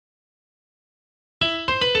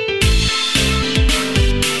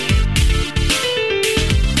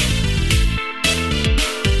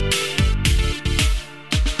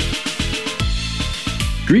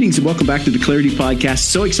Greetings and welcome back to the Clarity Podcast.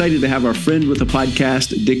 So excited to have our friend with the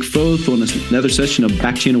podcast, Dick Foth, on another session of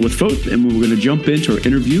Back Channel with Foth. And we're going to jump into our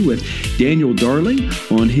interview with Daniel Darling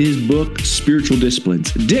on his book, Spiritual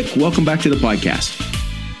Disciplines. Dick, welcome back to the podcast.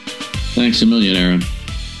 Thanks a million, Aaron.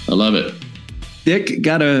 I love it. Dick,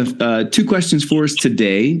 got two questions for us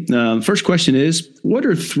today. First question is, what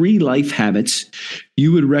are 3 life habits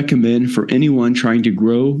you would recommend for anyone trying to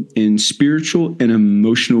grow in spiritual and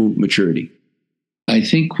emotional maturity? I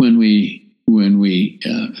think when we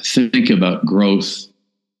think about growth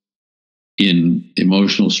in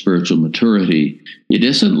emotional spiritual maturity, it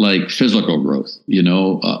isn't like physical growth. You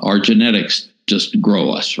know, our genetics just grow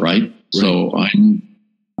us, right? So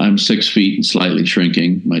I'm 6 feet and slightly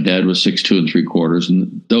shrinking. My dad was 6'2" and 3/4,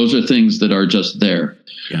 and those are things that are just there.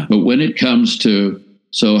 Yeah. But when it comes to,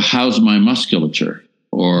 so how's my musculature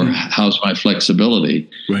or how's my flexibility?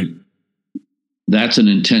 Right. That's an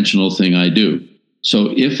intentional thing I do.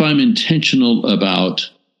 So if I'm intentional about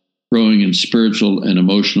growing in spiritual and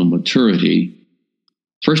emotional maturity,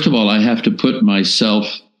 first of all, I have to put myself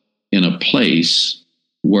in a place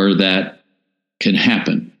where that can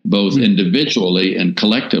happen, both individually and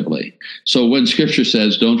collectively. So when Scripture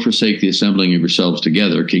says, don't forsake the assembling of yourselves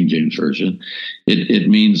together, King James Version, it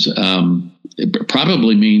means, it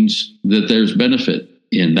probably means that there's benefit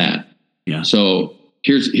in that. Yeah. So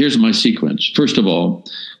here's my sequence. First of all,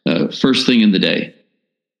 first thing in the day,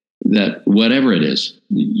 that whatever it is,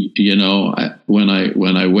 you know, when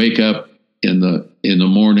I wake up in the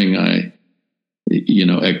morning, I, you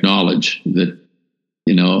know, acknowledge that,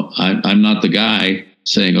 you know, I'm not the guy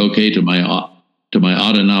saying, okay, to my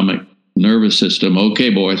autonomic nervous system, okay,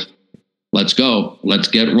 boys, let's go, let's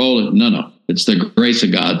get rolling. No, it's the grace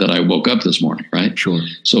of God that I woke up this morning, right? Sure.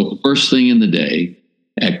 So first thing in the day,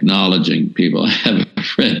 acknowledging people. I have a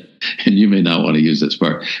friend, and you may not want to use this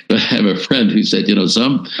part, but I have a friend who said, you know,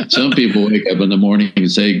 some people wake up in the morning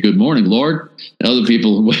and say, good morning, Lord. And other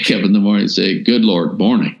people wake up in the morning and say, good Lord,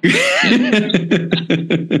 morning.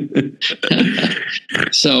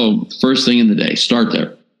 So first thing in the day, start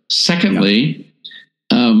there. Secondly,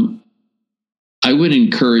 I would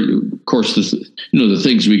encourage, of course, the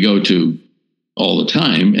things we go to all the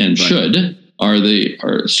time and should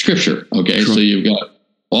are Scripture. Okay, sure. So you've got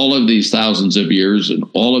all of these thousands of years and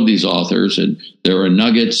all of these authors, and there are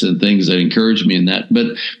nuggets and things that encourage me in that.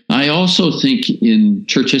 But I also think in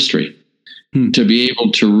church history, to be able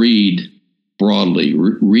to read broadly,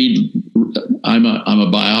 I'm a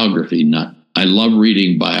biography nut. I love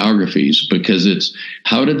reading biographies because it's,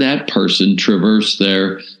 how did that person traverse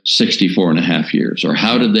their 64 and a half years? Or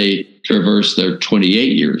how did they traverse their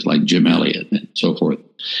 28 years, like Jim Elliot and so forth?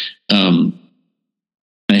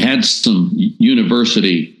 I had some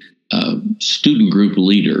university student group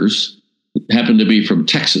leaders, happened to be from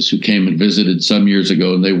Texas, who came and visited some years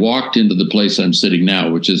ago, and they walked into the place I'm sitting now,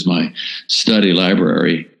 which is my study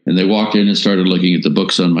library, and they walked in and started looking at the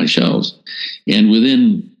books on my shelves. And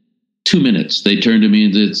within 2 minutes, they turned to me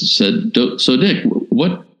and said, so Dick,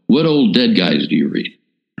 what old dead guys do you read?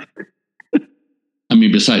 I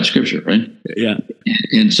mean, besides Scripture, right? Yeah.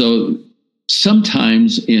 And so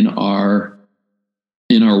sometimes in our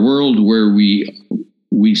world where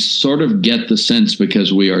we sort of get the sense,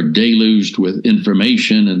 because we are deluged with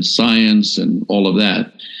information and science and all of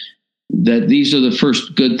that these are the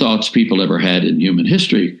first good thoughts people ever had in human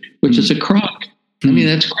history, which is a crock. I mean,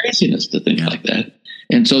 that's craziness to think like that.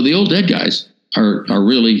 And so the old dead guys are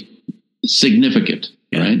really significant,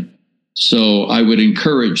 right? So I would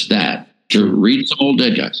encourage that, to read some old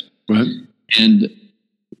dead guys. Right. And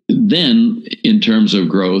then in terms of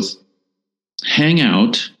growth, hang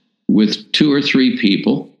out with 2 or 3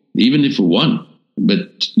 people, even if one,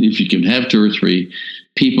 but if you can have 2 or 3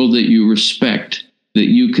 people that you respect, that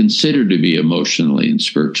you consider to be emotionally and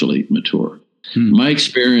spiritually mature. My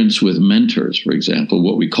experience with mentors, for example,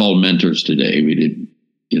 what we call mentors today, we did,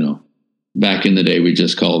 you know, back in the day, we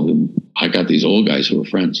just called them, I got these old guys who are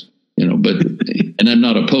friends, you know, but, and I'm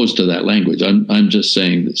not opposed to that language. I'm just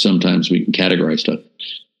saying that sometimes we can categorize stuff.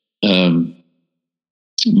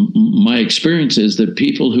 My experience is that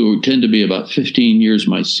people who tend to be about 15 years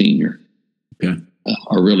my senior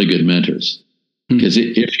are really good mentors. Because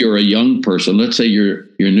if you're a young person, let's say you're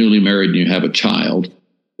newly married and you have a child,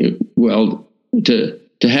 to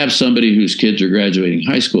have somebody whose kids are graduating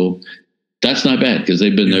high school, that's not bad, because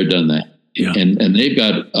they've been there, done that. Yeah. And they've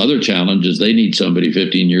got other challenges. They need somebody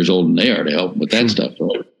 15 years old and they are to help them with that stuff.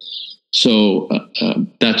 Right? So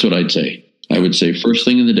that's what I'd say. I would say first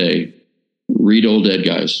thing in the day, read old dead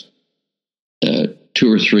guys, 2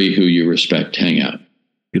 or 3 who you respect, hang out.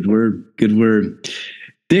 Good word. Good word.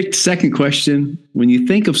 Dick, second question. When you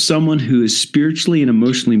think of someone who is spiritually and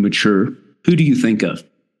emotionally mature, who do you think of?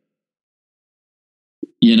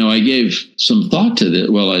 I gave some thought to this.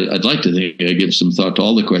 Well, I'd like to think I give some thought to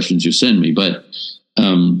all the questions you send me, but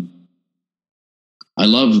I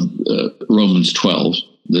love Romans 12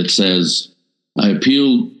 that says, I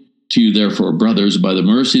appeal to you, therefore, brothers, by the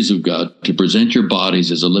mercies of God, to present your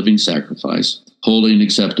bodies as a living sacrifice, holy and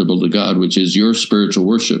acceptable to God, which is your spiritual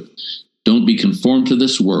worship. Don't be conformed to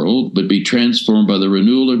this world, but be transformed by the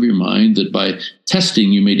renewal of your mind, that by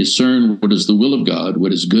testing you may discern what is the will of God,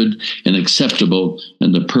 what is good and acceptable,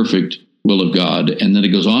 and the perfect will of God. And then it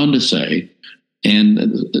goes on to say, and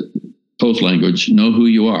both language, know who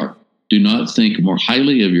you are. Do not think more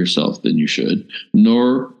highly of yourself than you should,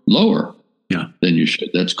 nor lower than you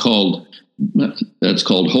should. That's called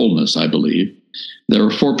wholeness, I believe. There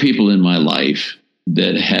were 4 people in my life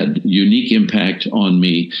that had unique impact on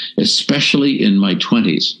me, especially in my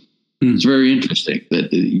 20s. It's very interesting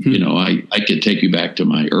that, I could take you back to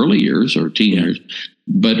my early years or teen years.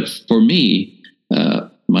 But for me,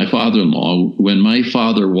 my father-in-law, when my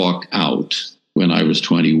father walked out when I was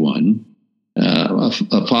 21,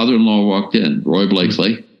 a father-in-law walked in, Roy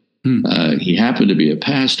Blakely. He happened to be a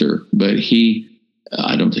pastor, but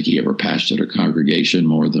I don't think he ever pastored a congregation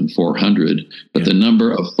more than 400, but the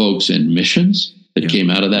number of folks in missions that came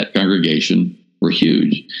out of that congregation were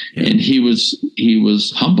huge. And he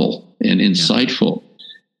was humble and insightful.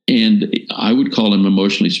 And I would call him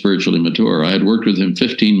emotionally, spiritually mature. I had worked with him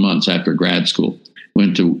 15 months after grad school,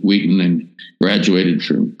 went to Wheaton and graduated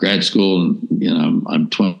from grad school. And, I'm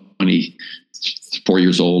 24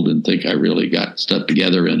 years old and think I really got stuff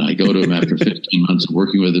together. And I go to him after 15 months of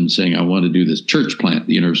working with him saying, I want to do this church plant at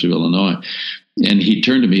the University of Illinois. And he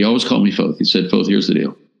turned to me, he always called me Foth. He said, Foth, here's the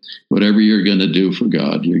deal. Whatever you're going to do for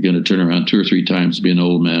God, you're going to turn around 2 or 3 times to be an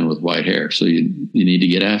old man with white hair. So you need to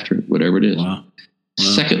get after it, whatever it is. Wow.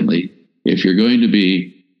 Secondly, if you're going to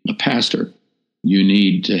be a pastor, you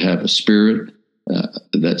need to have a spirit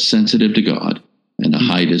that's sensitive to God and a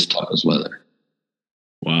hide as tough as leather.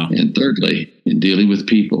 Wow. And thirdly, in dealing with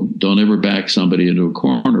people, don't ever back somebody into a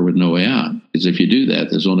corner with no way out. Because if you do that,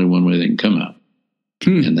 there's only one way they can come out.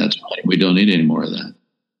 And that's why we don't need any more of that.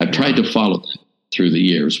 I've tried to follow that through the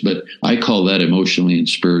years, but I call that emotionally and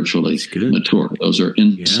spiritually mature. Those are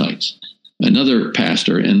insights. Another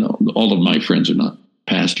pastor, and all of my friends are not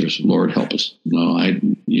pastors. Lord help us. No,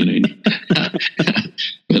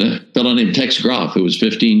 but a fellow named Tex Groff, who was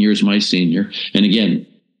 15 years my senior. And again,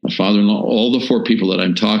 my father-in-law, all the 4 people that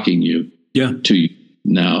I'm talking to you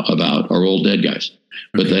now about are old dead guys,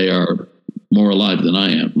 but they are more alive than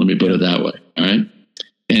I am. Let me put it that way. All right.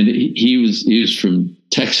 And he was from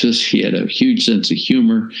Texas. He had a huge sense of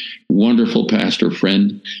humor, wonderful pastor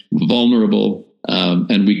friend, vulnerable.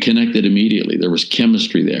 And we connected immediately. There was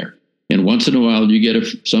chemistry there. And once in a while you get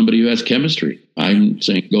somebody who has chemistry. I'm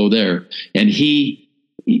saying, go there. And he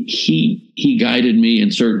guided me in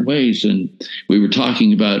certain ways. And we were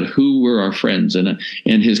talking about who were our friends. And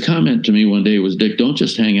his comment to me one day was, Dick, don't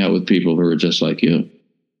just hang out with people who are just like you.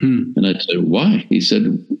 And I said, why? He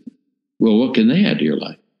said, well, what can they add to your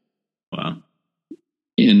life? Wow.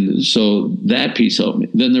 And so that piece helped me.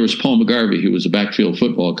 Then there was Paul McGarvey, who was a backfield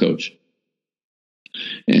football coach.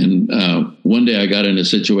 And one day I got in a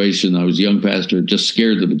situation, I was a young pastor, just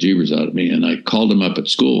scared the bejeebers out of me. And I called him up at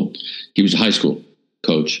school. He was a high school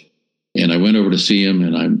coach. And I went over to see him,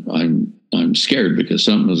 and I'm scared because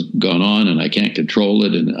something has gone on and I can't control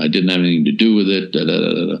it. And I didn't have anything to do with it.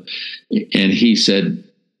 And he said,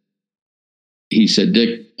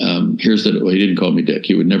 Dick, here's the, well, he didn't call me Dick.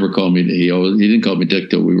 He would never call me. He didn't call me Dick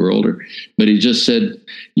till we were older, but he just said,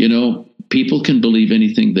 people can believe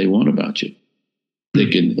anything they want about you. They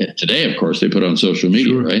can, today, of course, they put it on social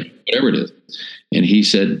media, right? Whatever it is. And he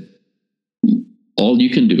said, all you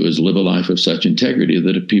can do is live a life of such integrity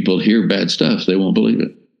that if people hear bad stuff, they won't believe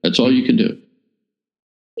it. That's all you can do.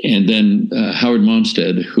 And then Howard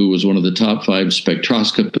Momstead, who was one of the top 5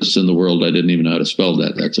 spectroscopists in the world, I didn't even know how to spell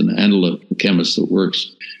that. That's an analytical chemist that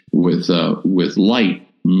works with light,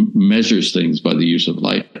 measures things by the use of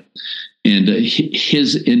light. And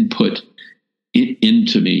his input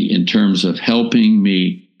into me in terms of helping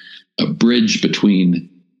me a bridge between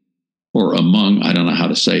or among, I don't know how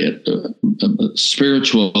to say it,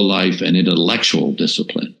 spiritual life and intellectual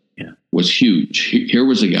discipline was huge. Here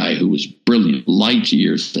was a guy who was brilliant, light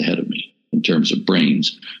years ahead of me in terms of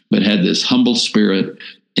brains, but had this humble spirit,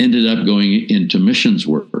 ended up going into missions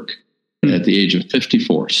work at the age of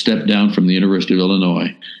 54, stepped down from the University of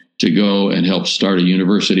Illinois to go and help start a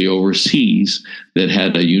university overseas that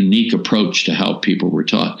had a unique approach to how people were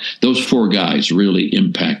taught. Those 4 guys really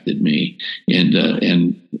impacted me,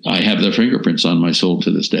 and I have their fingerprints on my soul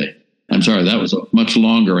to this day. I'm sorry, that was a much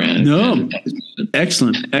longer answer. No,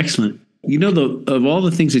 excellent. You know, of all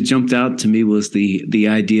the things that jumped out to me was the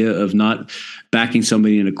idea of not backing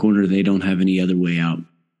somebody in a corner they don't have any other way out.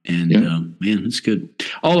 And man, it's good.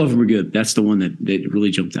 All of them are good. That's the one that really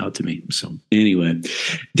jumped out to me. So anyway,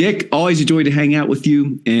 Dick, always a joy to hang out with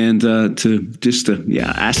you and to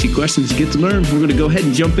ask you questions, get to learn. We're going to go ahead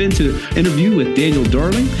and jump into the interview with Daniel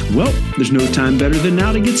Darling. Well, there's no time better than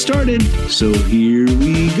now to get started. So here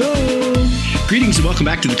we go. Greetings and welcome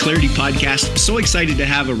back to the Clarity Podcast. So excited to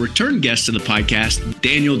have a return guest to the podcast,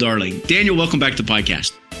 Daniel Darling. Daniel, welcome back to the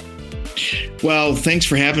podcast. Well, thanks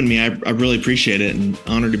for having me. I really appreciate it and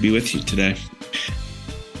honored to be with you today.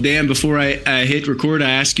 Dan, before I hit record, I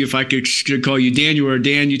asked you if I could call you Daniel or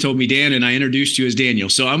Dan. You told me Dan, and I introduced you as Daniel.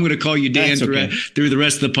 So I'm going to call you Dan through the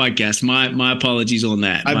rest of the podcast. My apologies on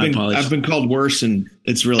that. I've been called worse, and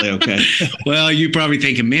it's really okay. Well, you're probably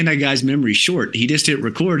thinking, man, that guy's memory's short. He just hit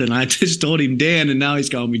record, and I just told him Dan, and now he's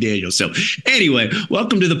calling me Daniel. So anyway,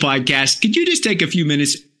 welcome to the podcast. Could you just take a few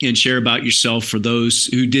minutes and share about yourself for those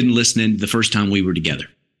who didn't listen in the first time we were together?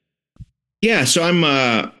 Yeah, so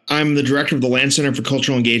I'm the director of the Land Center for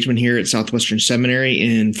Cultural Engagement here at Southwestern Seminary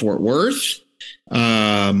in Fort Worth.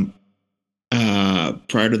 Prior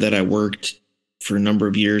to that, I worked for a number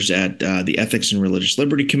of years at the Ethics and Religious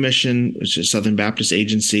Liberty Commission, which is a Southern Baptist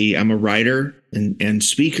agency. I'm a writer and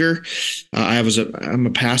speaker. I'm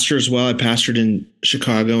a pastor as well. I pastored in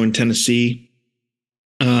Chicago and Tennessee.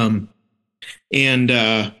 And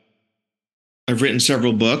I've written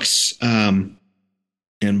several books.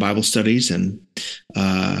 And Bible studies, and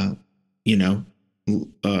have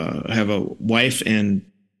a wife and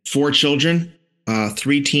 4 children,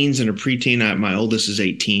 3 teens and a preteen. My oldest is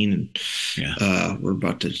 18, and we're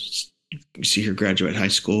about to see her graduate high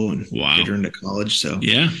school and get her into college. So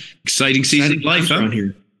exciting season of life around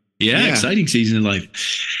here. Yeah, exciting season of life.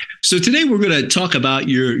 So today we're going to talk about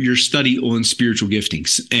your study on spiritual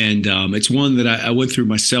giftings, and it's one that I went through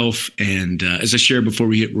myself. And as I shared before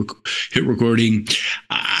we hit recording,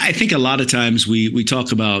 I think a lot of times we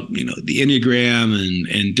talk about the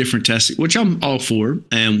Enneagram and different tests, which I'm all for,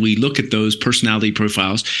 and we look at those personality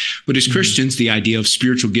profiles. But as Christians, the idea of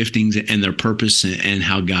spiritual giftings and their purpose and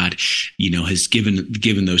how God has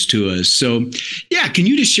given those to us. So can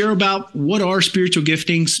you just share about what are spiritual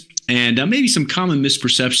giftings? And maybe some common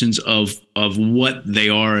misperceptions of what they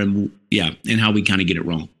are and how we kind of get it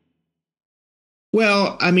wrong.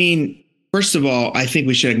 Well, I mean, first of all, I think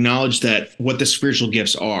we should acknowledge that what the spiritual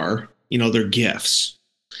gifts are, they're gifts.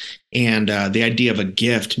 And the idea of a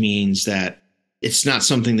gift means that it's not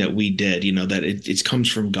something that we did, that it comes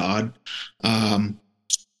from God.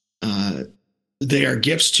 They are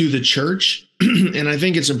gifts to the church. And I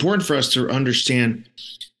think it's important for us to understand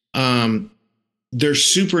they're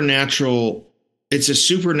supernatural. It's a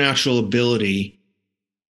supernatural ability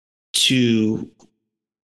to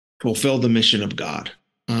fulfill the mission of God.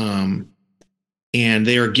 And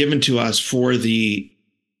they are given to us for the,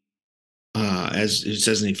 as it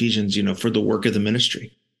says in Ephesians, for the work of the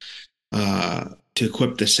ministry, to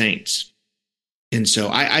equip the saints. And so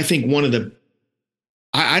I think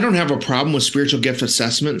I don't have a problem with spiritual gift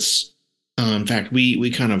assessments. In fact,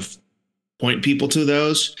 we kind of point people to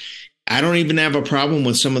those. I don't even have a problem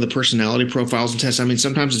with some of the personality profiles and tests. I mean,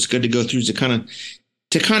 sometimes it's good to go through to kind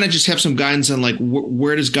of just have some guidance on like,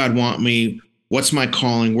 where does God want me? What's my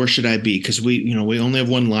calling? Where should I be? Because we only have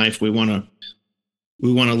one life. We want to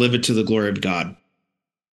live it to the glory of God.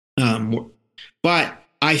 But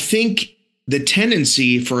I think the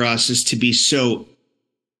tendency for us is to be so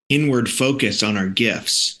inward focused on our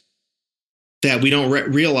gifts that we don't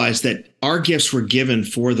realize that our gifts were given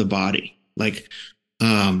for the body. Like,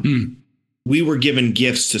 we were given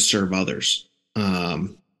gifts to serve others,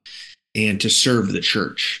 and to serve the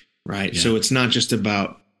church, right? Yeah. So it's not just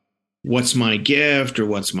about what's my gift or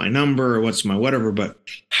what's my number or what's my whatever, but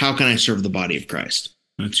how can I serve the body of Christ?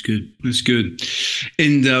 That's good. That's good.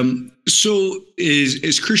 And so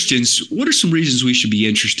as Christians, what are some reasons we should be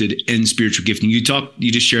interested in spiritual gifting? You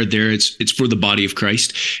just shared there, it's for the body of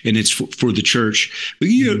Christ and it's for the church. Will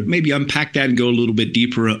you maybe unpack that and go a little bit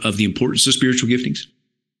deeper of the importance of spiritual giftings?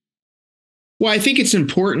 Well, I think it's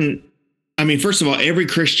important. I mean, first of all, every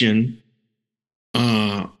Christian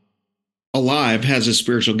alive has a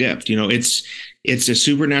spiritual gift. It's a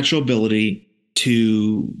supernatural ability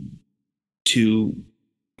to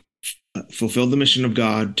fulfill the mission of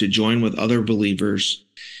God, to join with other believers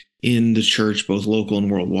in the church, both local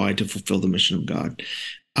and worldwide, to fulfill the mission of God.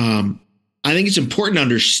 I think it's important to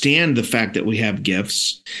understand the fact that we have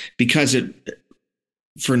gifts because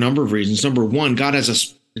for a number of reasons. Number one, God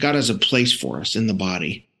has a place for us in the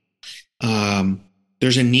body.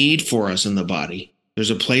 There's a need for us in the body. There's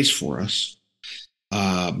a place for us.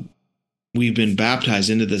 We've been baptized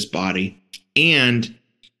into this body. And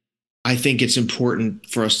I think it's important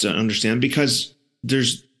for us to understand because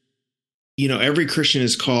every Christian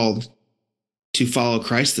is called to follow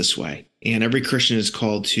Christ this way. And every Christian is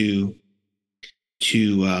called to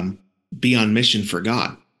be on mission for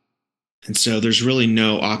God. And so there's really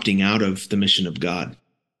no opting out of the mission of God.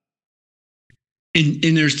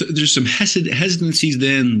 And there's some hesitancies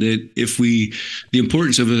then that the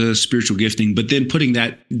importance of a spiritual gifting, but then putting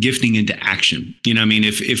that gifting into action.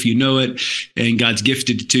 If you know it and God's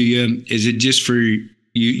gifted it to you, is it just for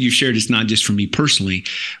you shared it's not just for me personally,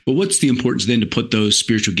 but what's the importance then to put those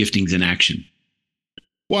spiritual giftings in action?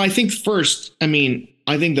 Well, I think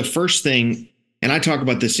the first thing, and I talk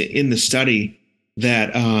about this in the study,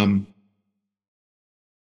 that a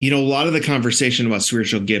lot of the conversation about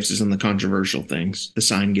spiritual gifts is on the controversial things, the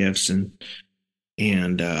sign gifts, and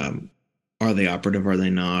are they operative? Are they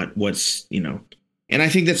not? And I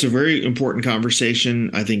think that's a very important conversation.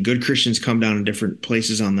 I think good Christians come down in different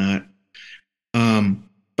places on that.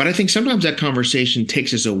 But I think sometimes that conversation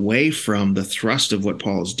takes us away from the thrust of what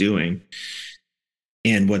Paul is doing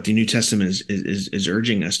and what the New Testament is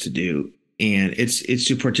urging us to do. And it's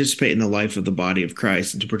to participate in the life of the body of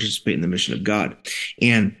Christ and to participate in the mission of God.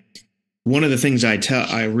 And one of the things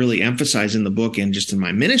I really emphasize in the book and just in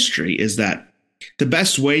my ministry is that the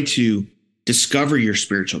best way to discover your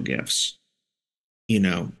spiritual gifts,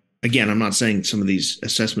 again, I'm not saying some of these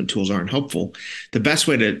assessment tools aren't helpful. The best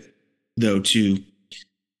way to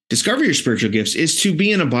discover your spiritual gifts is to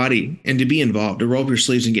be in a body and to be involved, to roll up your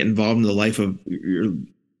sleeves and get involved in the life of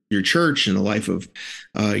your church and the life of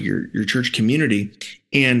your church community.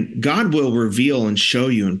 And God will reveal and show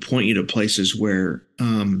you and point you to places where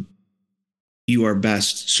you are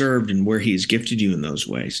best served and where he has gifted you in those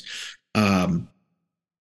ways. So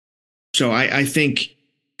I think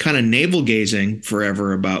kind of navel gazing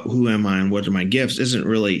forever about who am I and what are my gifts isn't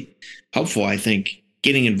really helpful. I think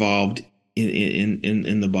getting involved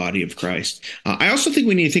in the body of Christ. I also think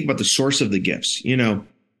we need to think about the source of the gifts,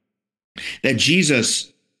 that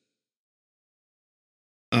Jesus,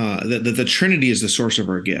 that the Trinity is the source of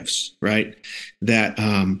our gifts, right? That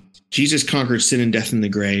Jesus conquered sin and death in the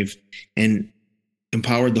grave and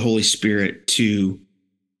empowered the Holy Spirit to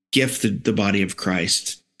gift the body of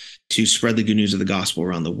Christ, to spread the good news of the gospel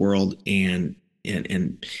around the world. And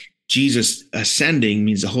Jesus ascending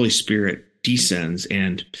means the Holy Spirit descends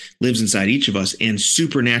and lives inside each of us and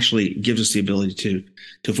supernaturally gives us the ability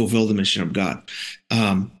to fulfill the mission of God.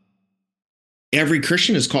 Every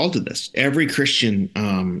Christian is called to this. Every Christian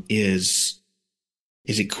is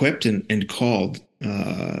equipped and called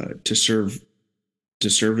to serve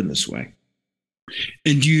in this way.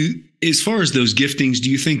 And as far as those giftings, do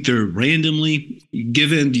you think they're randomly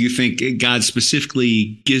given? Do you think God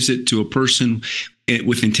specifically gives it to a person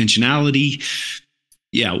with intentionality?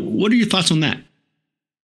 Yeah. What are your thoughts on that?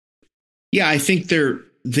 Yeah, I think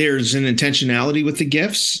there's an intentionality with the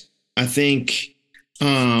gifts. I think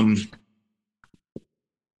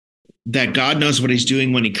that God knows what he's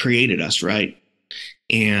doing when he created us, right?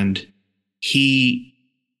 And he,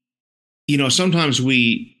 sometimes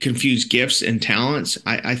we confuse gifts and talents.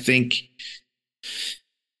 I think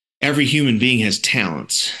every human being has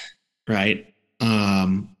talents, right?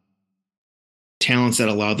 Talents that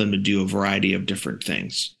allow them to do a variety of different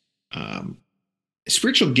things.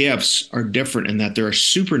 Spiritual gifts are different in that they're a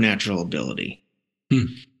supernatural ability.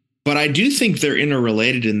 But I do think they're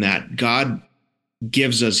interrelated in that God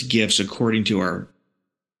gives us gifts according to our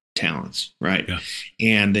talents, right? Yeah.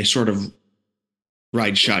 And they sort of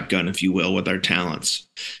ride shotgun, if you will, with our talents.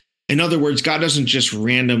 In other words, God doesn't just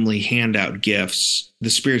randomly hand out gifts.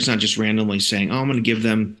 The Spirit's not just randomly saying, I'm going to give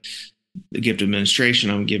them the gift of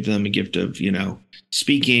administration. I'm going to give them a gift of,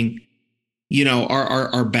 speaking.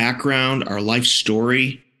 Our background, our life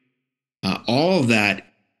story, all of that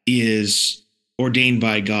is ordained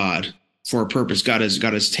by God for a purpose. God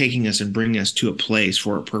is taking us and bringing us to a place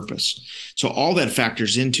for a purpose. So all that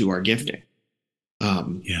factors into our gifting.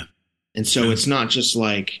 And so it's not just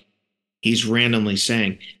like he's randomly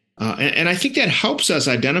saying, and I think that helps us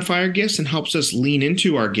identify our gifts and helps us lean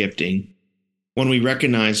into our gifting when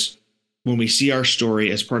we see our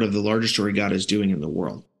story as part of the larger story God is doing in the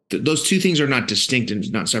world. Those two things are not distinct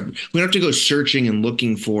and not separate. We don't have to go searching and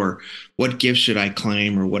looking for what gift should I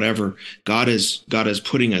claim or whatever. God is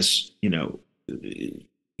putting us,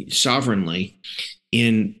 sovereignly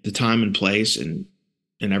in the time and place and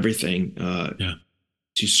and everything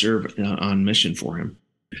to serve on mission for him.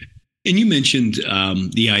 And you mentioned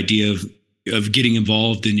the idea of getting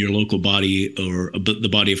involved in your local body or the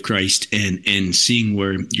body of Christ and seeing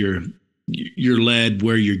where you're led,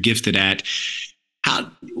 where you're gifted at.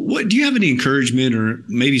 What do you have any encouragement or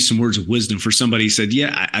maybe some words of wisdom for somebody who said,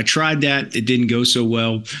 yeah, I tried that. It didn't go so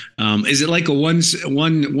well. Is it like a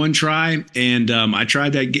one try? And I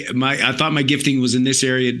tried that. I thought my gifting was in this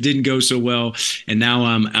area. It didn't go so well. And now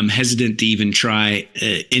I'm hesitant to even try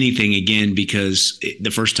anything again because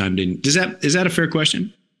the first time didn't. Is that a fair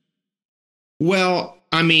question? Well,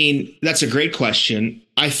 I mean, that's a great question.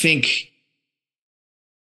 I think,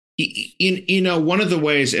 one of the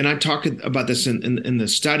ways, and I talked about this in the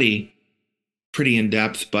study pretty in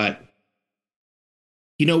depth, but,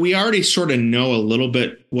 we already sort of know a little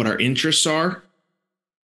bit what our interests are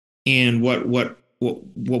and what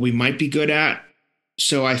we might be good at.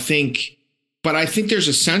 So I think there's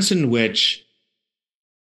a sense in which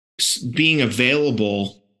being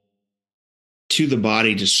available to the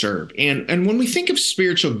body to serve. And when we think of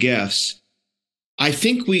spiritual gifts, I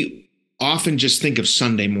think we often just think of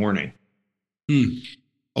Sunday morning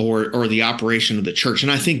or the operation of the church.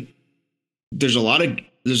 And I think there's a lot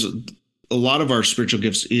of our spiritual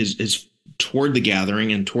gifts is toward the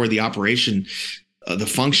gathering and toward the operation, the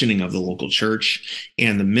functioning of the local church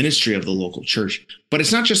and the ministry of the local church. But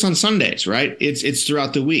it's not just on Sundays, right? It's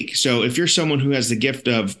throughout the week. So if you're someone who has the gift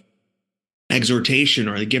of exhortation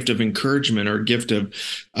or the gift of encouragement or gift of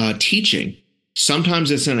teaching,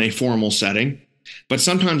 sometimes it's in a formal setting, but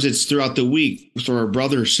sometimes it's throughout the week for a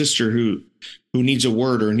brother or sister who needs a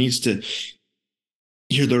word or needs to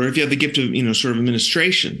hear the word. If you have the gift of, sort of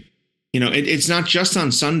administration, it's not just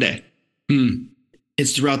on Sunday.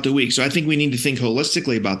 It's throughout the week. So I think we need to think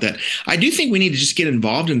holistically about that. I do think we need to just get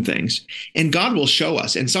involved in things and God will show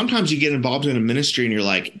us. And sometimes you get involved in a ministry and you're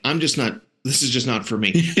like, this is just not for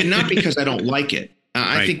me. And not because I don't like it.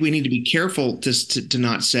 I think we need to be careful to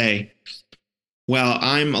not say, well,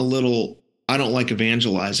 I don't like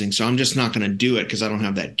evangelizing, so I'm just not going to do it because I don't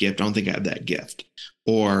have that gift. I don't think I have that gift.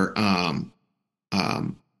 Or,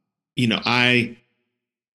 I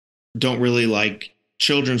don't really like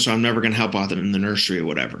children, so I'm never going to help out them in the nursery or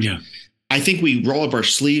whatever. Yeah. I think we roll up our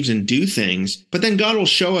sleeves and do things, but then God will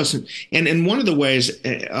show us. And one of the ways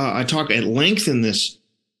I talk at length in this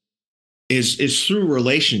is through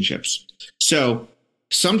relationships. So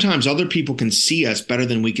sometimes other people can see us better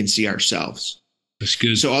than we can see ourselves. That's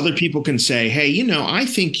good. So other people can say, hey, I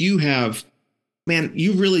think you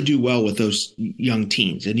really do well with those young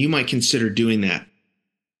teens, and you might consider doing that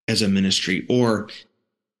as a ministry. Or,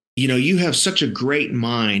 you have such a great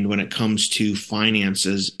mind when it comes to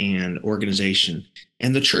finances and organization,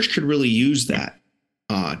 and the church could really use that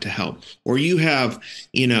to help. Or you have,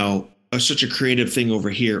 such a creative thing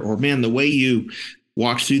over here, or man, the way you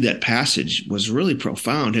walked through that passage was really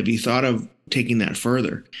profound. Have you thought of taking that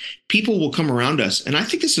further? People will come around us. And I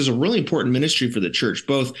think this is a really important ministry for the church,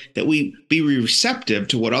 both that we be receptive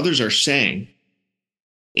to what others are saying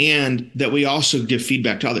and that we also give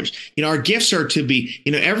feedback to others. Our gifts are to be,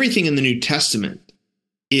 everything in the New Testament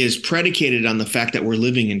is predicated on the fact that we're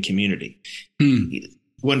living in community.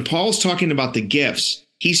 When Paul's talking about the gifts,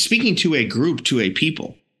 he's speaking to a group, to a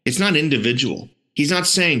people. It's not individual. He's not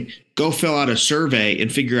saying, go fill out a survey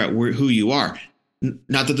and figure out who you are.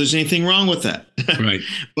 Not that there's anything wrong with that. Right.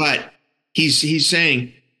 But he's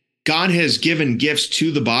saying God has given gifts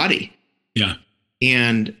to the body. Yeah.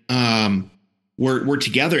 And we're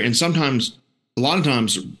together. And a lot of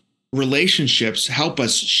times, relationships help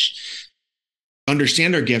us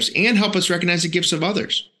understand our gifts and help us recognize the gifts of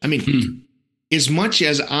others. I mean, as much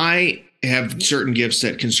as I have certain gifts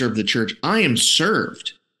that can serve the church, I am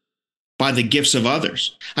served by the gifts of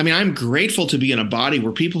others. I mean, I'm grateful to be in a body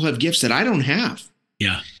where people have gifts that I don't have.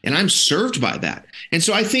 Yeah. And I'm served by that. And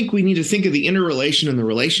so I think we need to think of the interrelation and the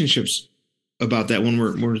relationships about that when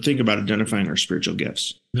we're thinking about identifying our spiritual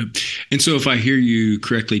gifts. And so if I hear you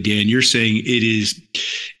correctly, Dan, you're saying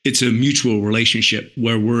it's a mutual relationship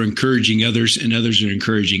where we're encouraging others and others are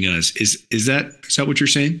encouraging us. Is that what you're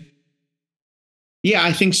saying? Yeah,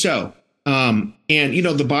 I think so. And,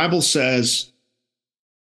 the Bible says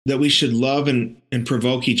that we should love and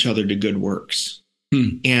provoke each other to good works.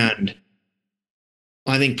 And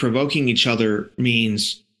I think provoking each other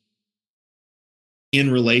means in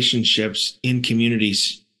relationships, in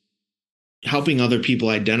communities, helping other people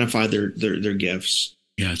identify their gifts.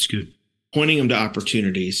 Yeah, that's good. Pointing them to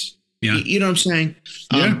opportunities. Yeah. You know what I'm saying?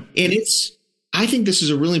 Yeah. And I think this is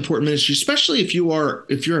a really important ministry, especially if you're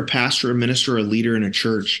a pastor, a minister, a leader in a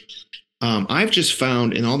church. I've just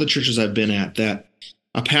found in all the churches I've been at that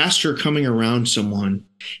a pastor coming around someone,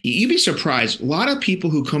 you'd be surprised. A lot of people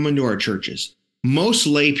who come into our churches, most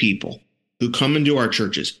lay people who come into our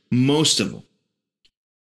churches, most of them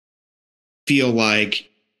feel like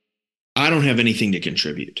I don't have anything to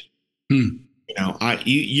contribute. You know,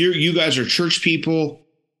 you guys are church people.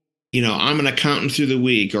 You know, I'm an accountant through the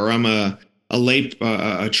week, or I'm a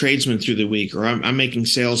tradesman through the week, or I'm making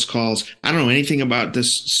sales calls. I don't know anything about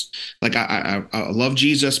this. Like I love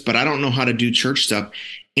Jesus, but I don't know how to do church stuff.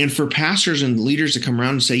 And for pastors and leaders to come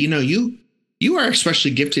around and say, you know, you are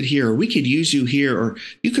especially gifted here, or we could use you here, or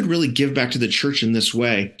you could really give back to the church in this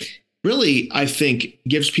way, really, I think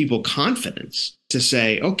gives people confidence to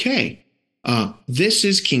say, okay, this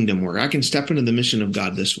is kingdom work. I can step into the mission of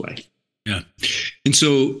God this way. Yeah. And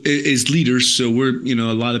so as leaders, so we're, you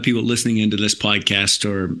know, a lot of people listening into this podcast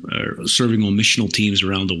are serving on missional teams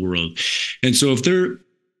around the world. And so if they're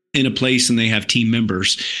in a place and they have team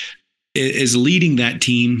members, as leading that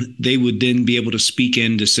team, they would then be able to speak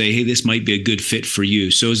in to say, hey, this might be a good fit for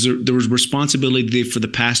you. So there was responsibility for the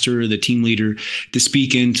pastor or the team leader to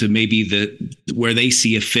speak into maybe where they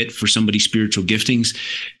see a fit for somebody's spiritual giftings.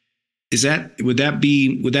 Would that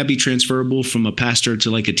be transferable from a pastor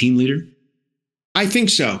to like a team leader? I think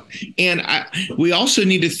so. And we also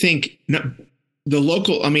need to think the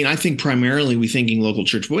local. I mean, I think primarily we thinking local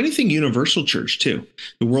church, but anything universal church too,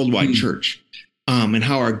 the worldwide church, and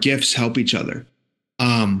how our gifts help each other.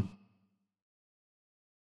 For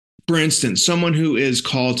instance, someone who is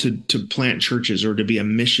called to plant churches or to be a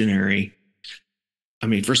missionary. I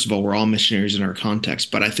mean, first of all, we're all missionaries in our context,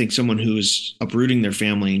 but I think someone who is uprooting their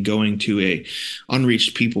family and going to a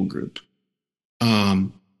unreached people group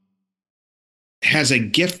has a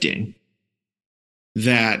gifting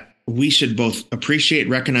that we should both appreciate,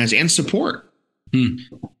 recognize, and support.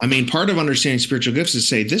 I mean, part of understanding spiritual gifts is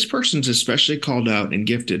say this person's especially called out and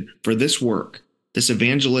gifted for this work, this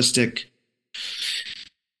evangelistic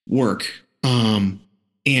work.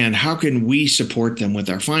 And how can we support them with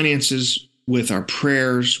our finances, with our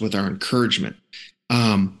prayers, with our encouragement?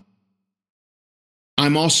 I'm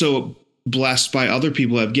also blessed by other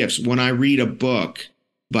people who have gifts. When I read a book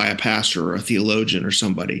by a pastor or a theologian or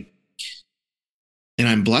somebody, and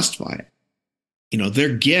I'm blessed by it, you know,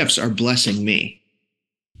 their gifts are blessing me,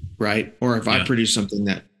 right? Or if I produce something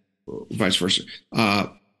that, vice versa.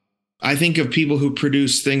 I think of people who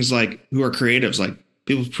produce things like, who are creatives, like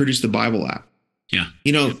people who produce the Bible app. Yeah.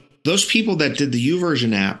 You know, those people that did the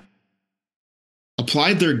YouVersion app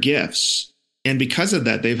applied their gifts, and because of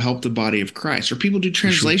that, they've helped the body of Christ. Or people do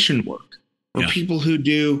translation work, or people who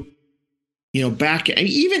do, you know,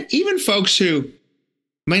 even folks who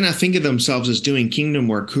might not think of themselves as doing kingdom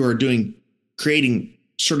work, who are creating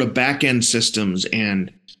sort of back end systems,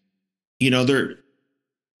 and you know,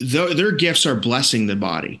 their gifts are blessing the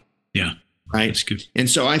body. Yeah, right. That's good. And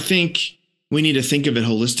so I think we need to think of it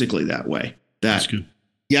holistically that way. That's good.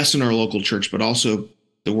 Yes, in our local church, but also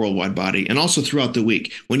the worldwide body, and also throughout the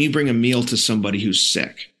week. When you bring a meal to somebody who's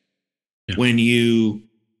sick, when you,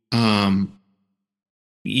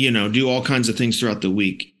 you know, do all kinds of things throughout the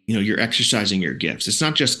week, you know, you're exercising your gifts. It's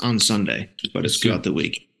not just on Sunday, but it's throughout the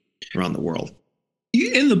week around the world.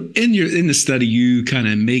 In the study, you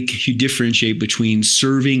differentiate between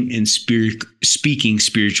serving and speaking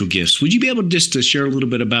spiritual gifts. Would you be able just to share a little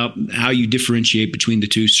bit about how you differentiate between the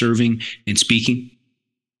two, serving and speaking?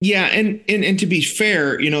 Yeah, and to be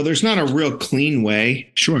fair, you know, there's not a real clean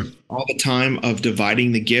way, all the time, of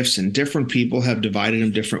dividing the gifts, and different people have divided them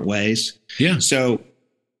different ways. Yeah. So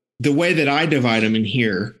the way that I divide them in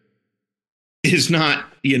here is not,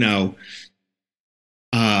 you know,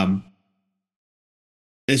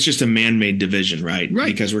 it's just a man-made division, right?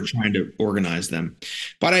 Because we're trying to organize them.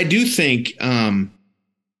 But I do think,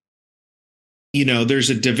 you know, there's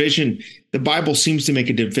a division. The Bible seems to make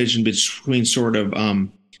a division between sort of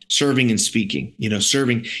serving and speaking, you know,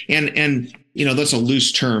 serving and, you know, that's a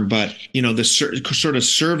loose term, but, you know, the sort of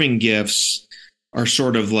serving gifts are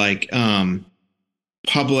sort of like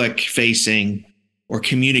public facing or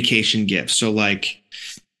communication gifts. So like,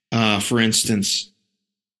 for instance,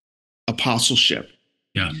 apostleship.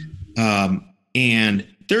 Yeah. And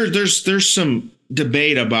there's some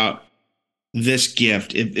debate about this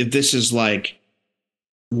gift. If this is like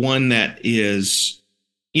one that is,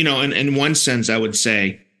 you know, in one sense, I would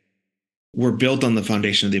say we're built on the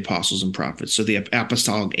foundation of the apostles and prophets. So the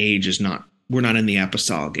apostolic age we're not in the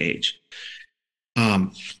apostolic age.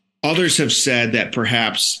 Others have said that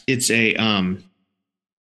perhaps it's a,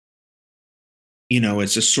 you know,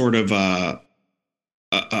 it's a sort of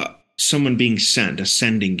someone being sent, a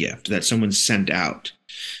sending gift, that someone's sent out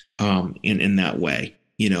in that way,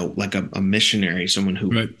 you know, like a missionary, someone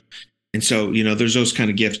who And so, there's those kind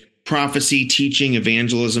of gifts: prophecy, teaching,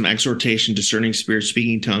 evangelism, exhortation, discerning spirits,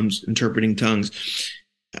 speaking tongues, interpreting tongues.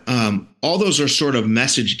 All those are sort of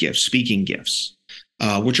message gifts, speaking gifts,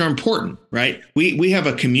 which are important, right? We have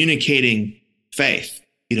a communicating faith.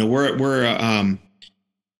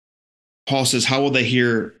 Paul says, how will they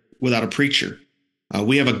hear without a preacher?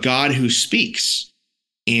 We have a God who speaks,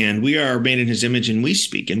 and we are made in his image, and we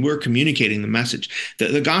speak, and we're communicating the message.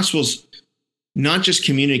 The gospel's not just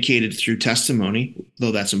communicated through testimony,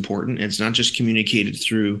 though that's important. It's not just communicated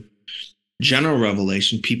through general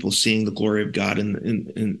revelation, people seeing the glory of God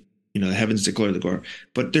in the heavens declare the glory.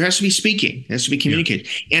 But there has to be speaking, it has to be communicated.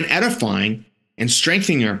 Yeah. And edifying and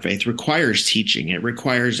strengthening our faith requires teaching. It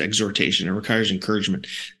requires exhortation. It requires encouragement.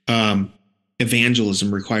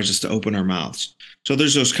 Evangelism requires us to open our mouths. So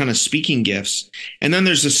there's those kind of speaking gifts. And then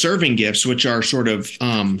there's the serving gifts, which are sort of,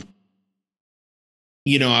 I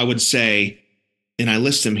would say, and I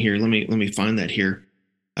list them here. Let me find that here.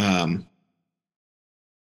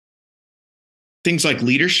 Things like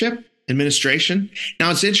leadership, administration.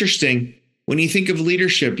 Now, it's interesting. When you think of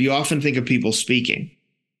leadership, you often think of people speaking.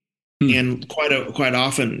 And quite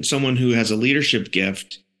often, someone who has a leadership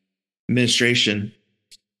gift, administration,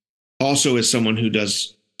 also is someone who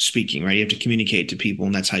does speaking, right? You have to communicate to people,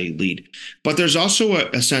 and that's how you lead. But there's also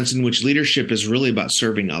a sense in which leadership is really about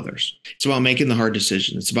serving others. It's about making the hard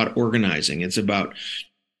decisions. It's about organizing. It's about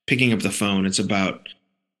picking up the phone. It's about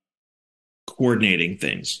coordinating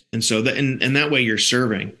things. And so that way you're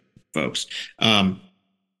serving folks.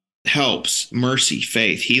 Helps, mercy,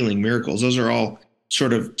 faith, healing, miracles. Those are all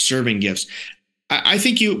sort of serving gifts. I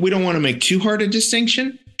think we don't want to make too hard a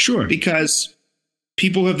distinction. Sure. Because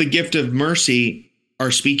people who have the gift of mercy are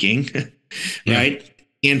speaking, right?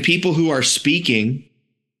 Yeah. And people who are speaking,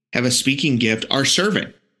 have a speaking gift, are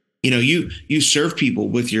serving. You serve people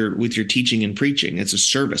with your teaching and preaching. It's a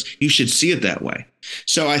service. You should see it that way.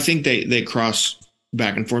 So I think they cross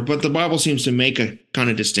back and forth, but the Bible seems to make a kind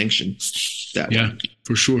of distinction that way. Yeah,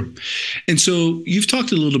 for sure. And so you've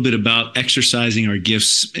talked a little bit about exercising our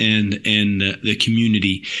gifts and the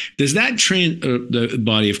community. Does that the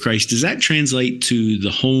body of Christ, does that translate to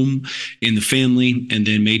the home and the family? And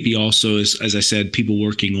then maybe also, as I said, people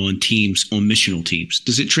working on teams, on missional teams.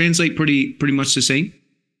 Does it translate pretty much the same?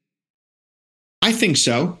 I think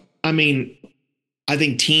so. I mean, I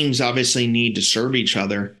think teams obviously need to serve each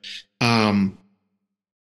other.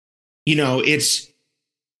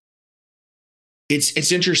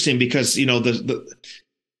 It's interesting because, the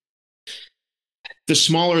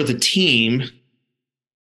smaller the team,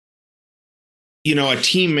 a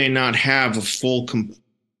team may not have a full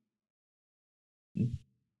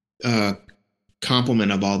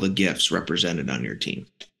complement of all the gifts represented on your team.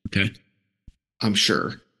 Okay. I'm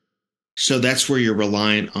sure. So that's where you're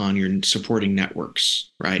reliant on your supporting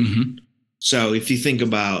networks, right? Mm-hmm. So if you think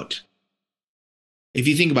about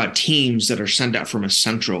teams that are sent out from a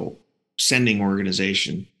central sending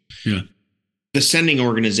organization, the sending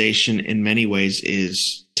organization in many ways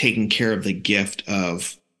is taking care of the gift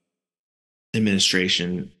of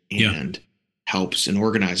administration and helps in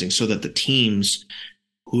organizing, so that the teams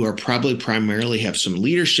who are probably primarily have some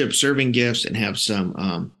leadership serving gifts and have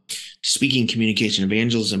some speaking, communication,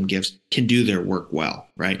 evangelism gifts can do their work well,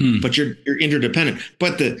 right? But you're interdependent.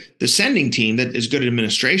 But the sending team that is good at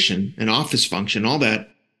administration and office function, all that,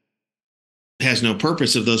 has no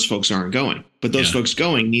purpose if those folks aren't going. But those folks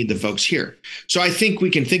going need the folks here. So I think we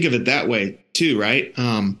can think of it that way too, right?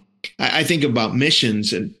 I think about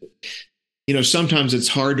missions, and sometimes it's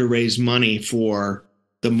hard to raise money for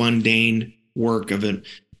the mundane work of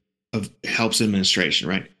helps administration,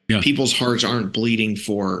 right? Yeah. People's hearts aren't bleeding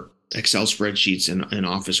for Excel spreadsheets and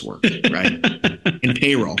office work, right? And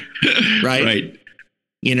payroll, right?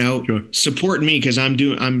 Right. Support me because I'm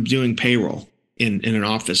doing payroll in an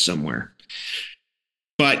office somewhere.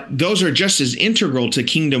 But those are just as integral to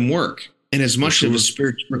kingdom work, and as much of a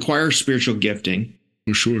requires spiritual gifting,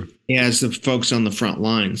 for sure, as the folks on the front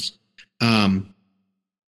lines.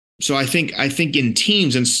 So I think in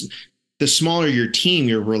teams, and the smaller your team,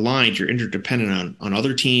 you're interdependent on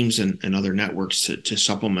other teams and other networks to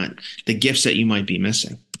supplement the gifts that you might be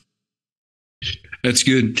missing. That's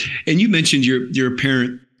good. And you mentioned you're a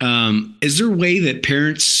parent. Is there a way that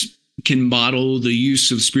parents can model the use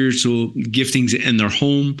of spiritual giftings in their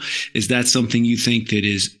home? Is that something you think that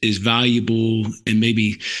is valuable? And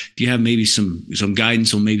maybe, do you have maybe some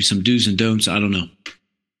guidance on maybe some do's and don'ts? I don't know.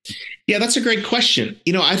 Yeah, that's a great question.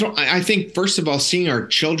 I think, first of all, seeing our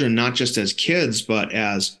children not just as kids, but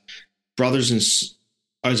as brothers and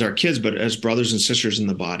sisters in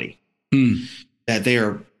the body, that they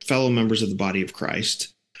are fellow members of the body of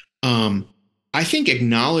Christ. I think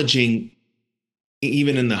acknowledging,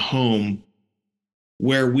 even in the home,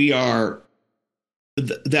 where we are,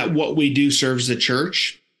 that what we do serves the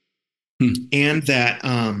church, and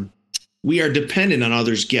that we are dependent on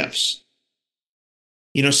others' gifts.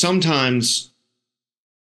 Sometimes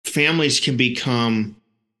families can become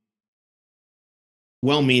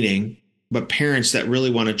well-meaning, but parents that really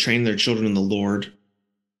want to train their children in the Lord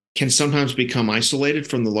can sometimes become isolated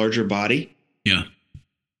from the larger body. Yeah.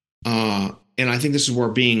 And I think this is where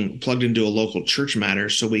being plugged into a local church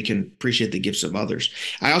matters, so we can appreciate the gifts of others.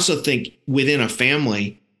 I also think within a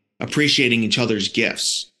family, appreciating each other's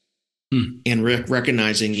gifts and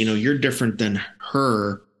recognizing, you're different than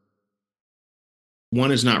her.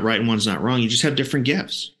 One is not right and one's not wrong. You just have different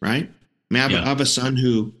gifts, right? I have a son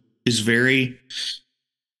who is very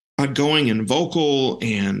outgoing and vocal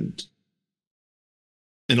and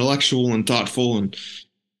intellectual and thoughtful and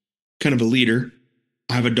kind of a leader.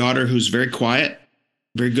 I have a daughter who's very quiet,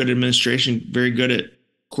 very good at administration, very good at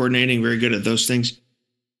coordinating, very good at those things.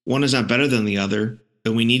 One is not better than the other,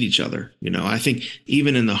 but we need each other. I think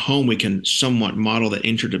even in the home, we can somewhat model the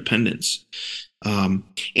interdependence. And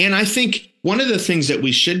I think one of the things that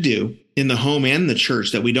we should do in the home and the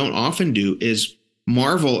church that we don't often do is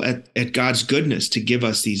marvel at God's goodness to give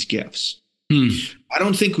us these gifts. I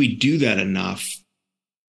don't think we do that enough.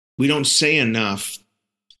 We don't say enough,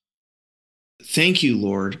 thank you,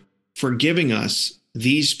 Lord, for giving us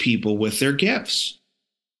these people with their gifts.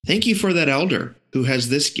 Thank you for that elder who has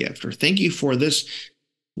this gift, or thank you for this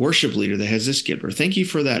worship leader that has this gift, or thank you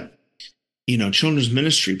for that, children's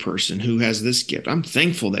ministry person who has this gift. I'm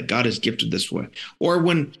thankful that God has gifted this way. Or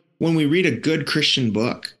when we read a good Christian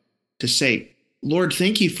book, to say, Lord,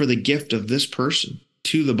 thank you for the gift of this person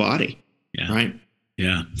to the body. Yeah. Right.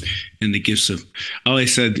 Yeah. And the gifts of, I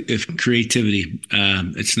always said, if creativity,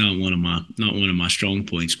 it's not one of my strong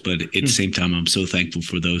points, but at the same time, I'm so thankful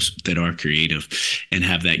for those that are creative and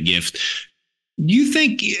have that gift. You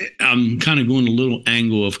think, I'm kind of going a little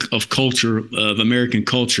angle of culture, of American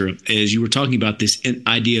culture, as you were talking about this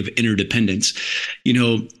idea of interdependence.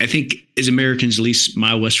 I think as Americans, at least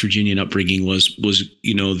my West Virginian upbringing was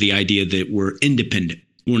the idea that we're independent.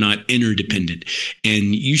 We're not interdependent.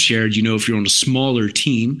 And you shared, if you're on a smaller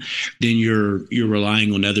team, then you're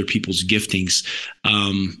relying on other people's giftings.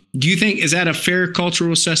 Do you think, is that a fair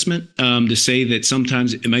cultural assessment, to say that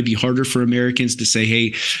sometimes it might be harder for Americans to say,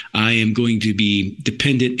 hey, I am going to be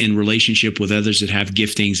dependent in relationship with others that have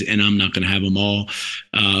giftings, and I'm not going to have them all,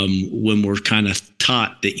 when we're kind of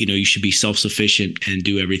taught that, you should be self-sufficient and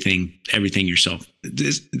do everything yourself?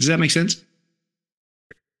 Does that make sense?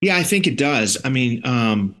 Yeah, I think it does. I mean,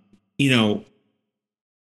 on the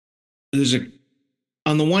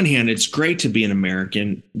one hand, it's great to be an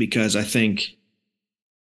American, because I think,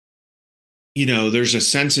 there's a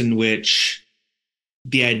sense in which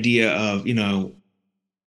the idea of,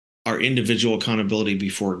 our individual accountability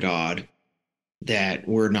before God, that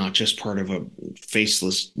we're not just part of a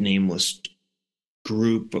faceless, nameless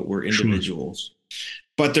group, but we're individuals. Sure.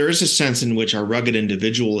 But there is a sense in which our rugged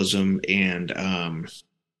individualism and,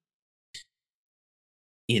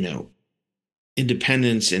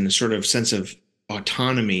 independence and a sort of sense of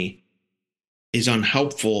autonomy is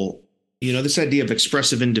unhelpful. This idea of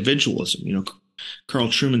expressive individualism, Carl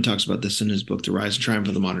Trueman talks about this in his book, The Rise and Triumph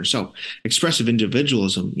of the Modern Self. Expressive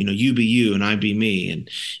individualism, you be you and I be me,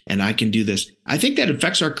 and I can do this. I think that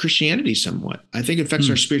affects our Christianity somewhat. I think it affects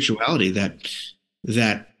our spirituality,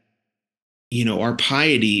 that our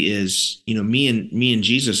piety is, me and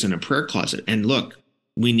Jesus in a prayer closet. And look,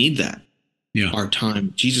 we need that. Yeah. Our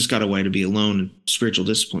time. Jesus got a way to be alone in spiritual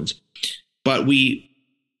disciplines. But the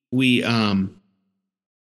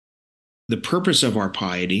purpose of our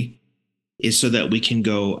piety is so that we can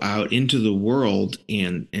go out into the world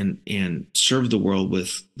and serve the world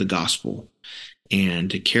with the gospel,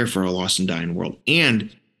 and to care for a lost and dying world.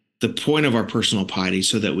 And the point of our personal piety,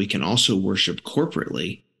 so that we can also worship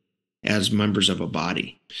corporately as members of a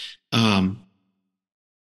body.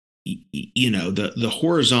 The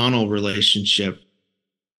horizontal relationship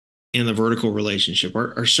and the vertical relationship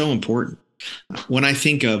are so important. When I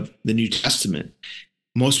think of the New Testament,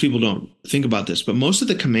 most people don't think about this, but most of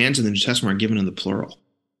the commands in the New Testament are given in the plural,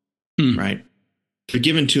 right? They're not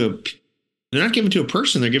given to a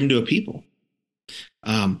person, they're given to a people.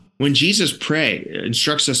 When Jesus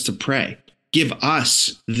instructs us to pray, give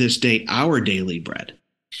us this day our daily bread.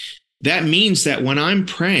 That means that when I'm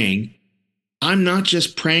praying, I'm not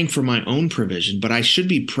just praying for my own provision, but I should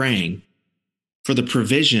be praying for the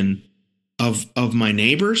provision of my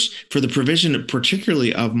neighbors, for the provision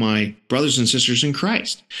particularly of my brothers and sisters in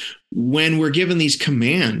Christ. When we're given these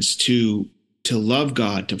commands to love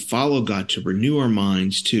God, to follow God, to renew our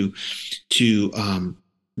minds, to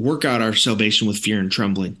work out our salvation with fear and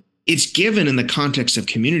trembling. It's given in the context of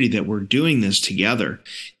community that we're doing this together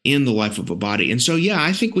in the life of a body. And so, yeah,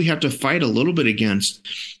 I think we have to fight a little bit against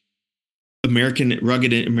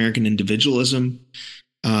rugged American individualism.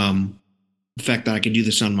 The fact that I can do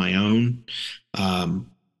this on my own.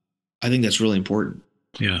 I think that's really important.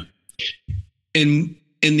 Yeah. And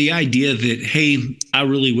the idea that, hey, I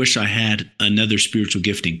really wish I had another spiritual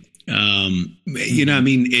gifting. You know, I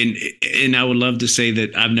mean, and I would love to say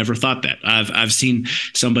that I've never thought that. I've seen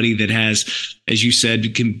somebody that has, as you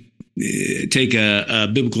said, can take a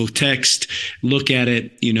biblical text, look at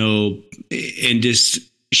it, you know, and just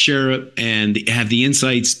share it and have the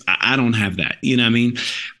insights. I don't have that. You know what I mean?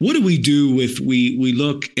 What do we do with, we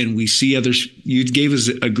look and we see others? You gave us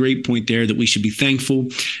a great point there that we should be thankful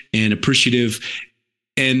and appreciative.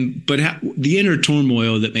 But the inner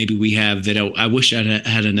turmoil that maybe we have, that I wish I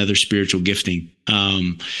had another spiritual gifting,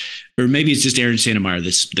 or maybe it's just Aaron Santemeyer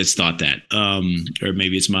that's thought that, or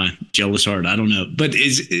maybe it's my jealous heart. I don't know. But do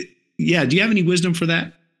you have any wisdom for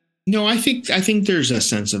that? No, I think there's a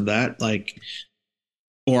sense of that, like,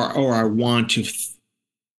 or I want to.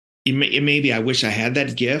 Maybe I wish I had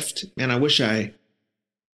that gift, and I wish I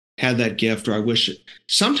had that gift, or I wish.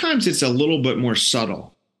 Sometimes it's a little bit more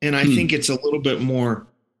subtle, and I think it's a little bit more.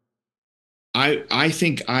 I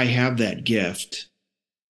think I have that gift,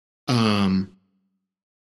 or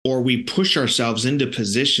we push ourselves into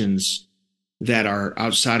positions that are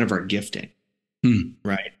outside of our gifting,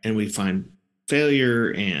 right? And we find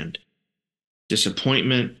failure and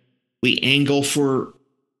disappointment. We angle for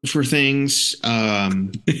things,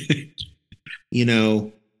 you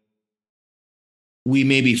know, we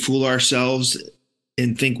maybe fool ourselves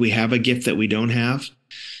and think we have a gift that we don't have.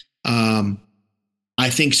 I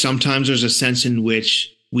think sometimes there's a sense in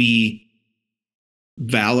which we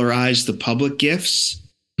valorize the public gifts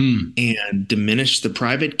and diminish the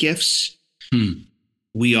private gifts.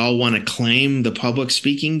 We all want to claim the public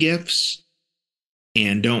speaking gifts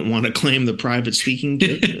and don't want to claim the private speaking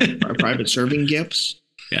gifts, or private serving gifts.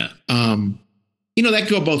 Yeah. You know, that could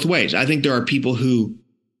go both ways. I think there are people who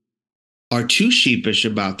are too sheepish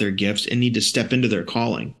about their gifts and need to step into their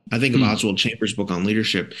calling. I think of Oswald Chambers' book on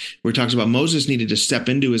leadership, where he talks about Moses needed to step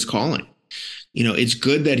into his calling. You know, it's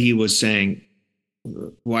good that he was saying,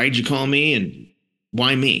 why did you call me and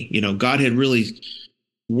why me? You know, God had really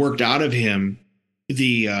worked out of him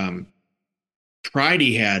the pride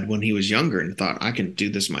he had when he was younger and thought, I can do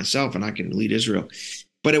this myself and I can lead Israel.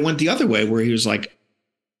 But it went the other way, where he was like,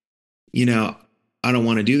 you know, I don't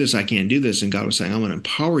want to do this. I can't do this. And God was saying, I'm going to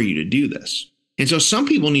empower you to do this. And so some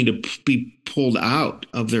people need to be pulled out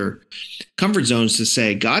of their comfort zones to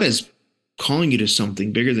say, God is calling you to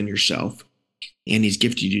something bigger than yourself, and he's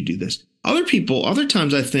gifted you to do this. Other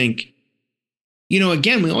times I think, you know,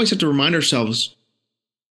 again, we always have to remind ourselves,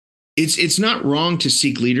 it's not wrong to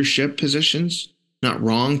seek leadership positions, not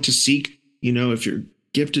wrong to seek, you know, if you're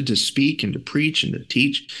gifted to speak and to preach and to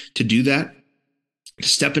teach, to do that, to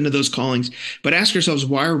step into those callings. But ask ourselves,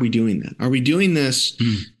 why are we doing that? Are we doing this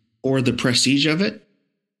for the prestige of it?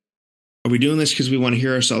 Are we doing this because we want to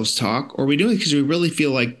hear ourselves talk? Or are we doing it because we really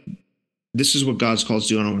feel like this is what God's called us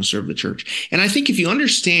to do and I want to serve the church? And I think if you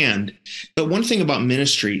understand, but one thing about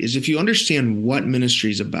ministry is if you understand what ministry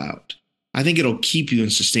is about, I think it'll keep you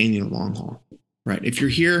and sustain you in the long haul, right? If you're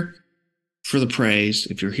here for the praise,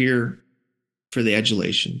 if you're here for the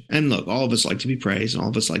adulation, and look, all of us like to be praised, and all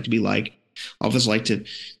of us like to be liked, all of us like to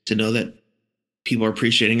know that people are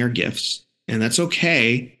appreciating our gifts, and that's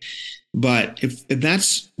okay. But if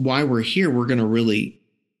that's why we're here, we're going to really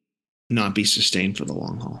not be sustained for the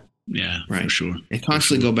long haul. Yeah, right. For sure. And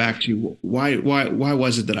constantly go back to why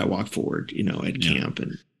was it that I walked forward, you know, at camp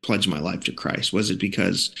and pledged my life to Christ? Was it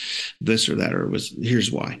because this or that, or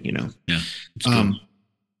here's why, you know? Yeah.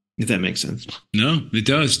 If that makes sense. No, it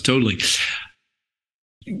does. Totally.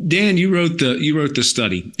 Dan, you wrote the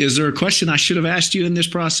study. Is there a question I should have asked you in this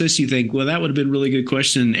process? You think, well, that would have been a really good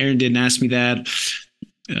question. Aaron didn't ask me that.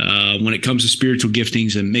 When it comes to spiritual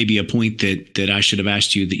giftings, and maybe a point that I should have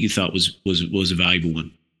asked you that you thought was a valuable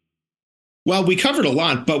one. Well, we covered a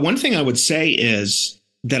lot, but one thing I would say is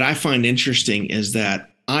that I find interesting is that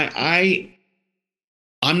I'm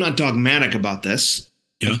not dogmatic about this,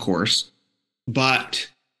 of course, but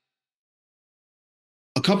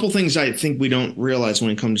a couple things I think we don't realize when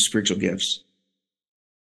it comes to spiritual gifts.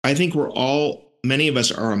 I think many of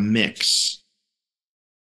us are a mix.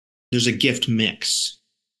 There's a gift mix,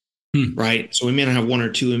 right? So we may not have one or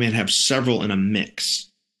two, we may have several in a mix,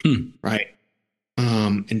 right?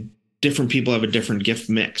 And different people have a different gift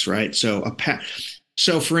mix, right? So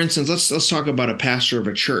So, for instance, let's talk about a pastor of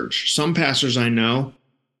a church. Some pastors I know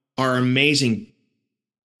are amazing,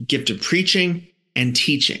 gift of preaching and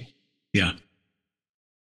teaching. Yeah.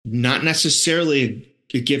 Not necessarily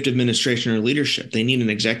a gift of administration or leadership. They need an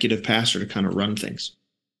executive pastor to kind of run things.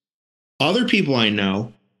 Other people I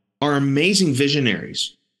know are amazing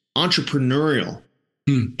visionaries, entrepreneurial,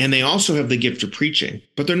 and they also have the gift of preaching,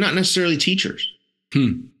 but they're not necessarily teachers.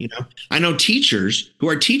 You know, I know teachers who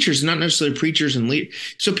are teachers, not necessarily preachers and lead.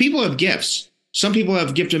 So people have gifts. Some people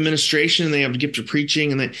have gift of administration and they have a gift of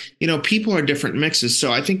preaching, and that, you know, people are different mixes.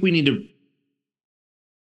 So I think we need to,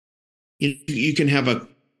 you can have a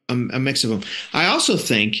mix of them. I also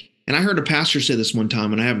think, and I heard a pastor say this one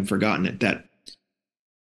time, and I haven't forgotten it, that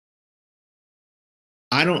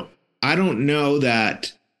I don't know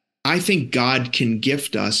that I think God can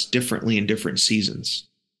gift us differently in different seasons.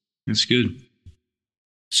 That's good.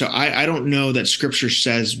 So I don't know that scripture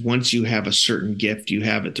says once you have a certain gift, you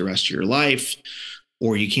have it the rest of your life,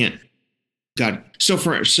 or you can't. God. So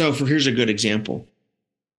for here's a good example.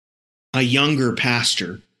 A younger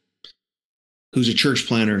pastor who's a church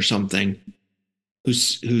planner or something,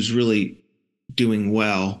 who's really doing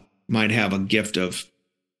well, might have a gift of,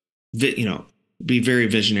 you know, be very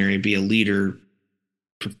visionary, be a leader,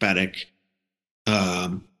 prophetic,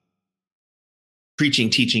 preaching,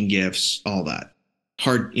 teaching gifts, all that.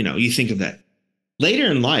 Hard, you know, you think of that later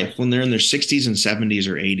in life when they're in their 60s and 70s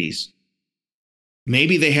or 80s,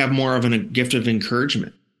 maybe they have more of a gift of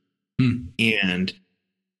encouragement and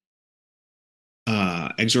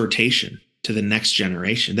exhortation to the next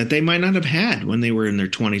generation that they might not have had when they were in their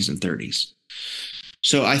 20s and 30s.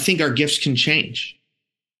 So I think our gifts can change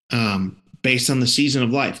based on the season of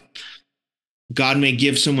life. God may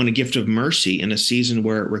give someone a gift of mercy in a season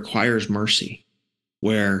where it requires mercy,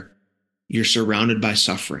 where you're surrounded by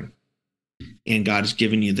suffering, and God has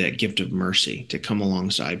given you that gift of mercy to come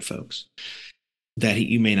alongside folks that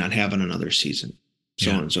you may not have in another season,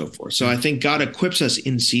 so on and so forth. So I think God equips us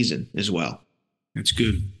in season as well. That's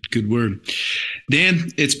good. Good word.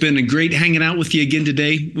 Dan, it's been great hanging out with you again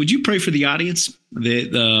today. Would you pray for the audience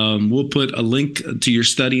that we'll put a link to your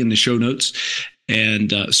study in the show notes,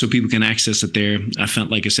 and so people can access it there. I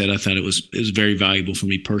thought it was very valuable for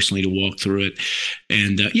me personally to walk through it.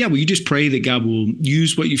 And will you just pray that God will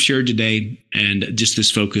use what you've shared today and just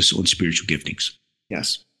this focus on spiritual giftings?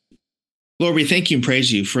 Yes. Lord, we thank you and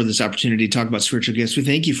praise you for this opportunity to talk about spiritual gifts. We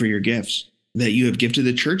thank you for your gifts that you have gifted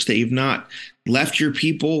the church, that you've not left your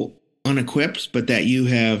people unequipped, but that you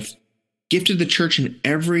have gifted the church in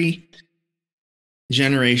every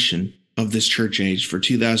generation of this church age for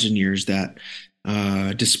 2,000 years, that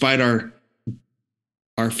despite our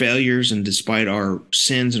failures and despite our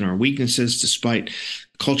sins and our weaknesses, despite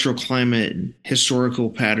cultural climate and historical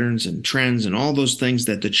patterns and trends and all those things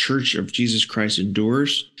that the church of Jesus Christ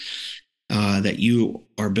endures, that you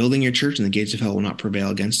are building your church and the gates of hell will not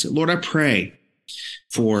prevail against it. Lord, I pray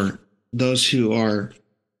for those who are,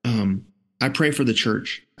 I pray for the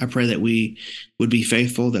church. I pray that we would be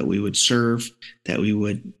faithful, that we would serve, that we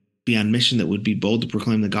would be on mission, that would be bold to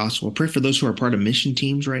proclaim the gospel. I pray for those who are part of mission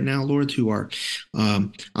teams right now, Lord, who are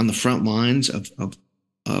on the front lines of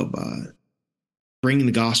bringing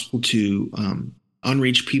the gospel to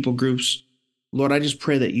unreached people groups. Lord, I just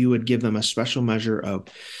pray that you would give them a special measure of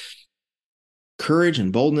courage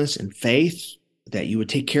and boldness and faith, that you would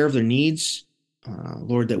take care of their needs,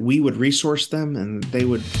 Lord, that we would resource them, and they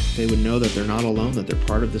would know that they're not alone, that they're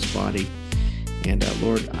part of this body. And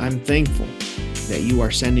Lord, I'm thankful that you are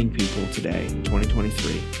sending people today in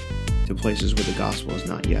 2023 to places where the gospel has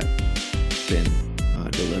not yet been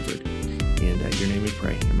delivered. And in your name we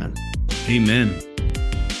pray. Amen. Amen.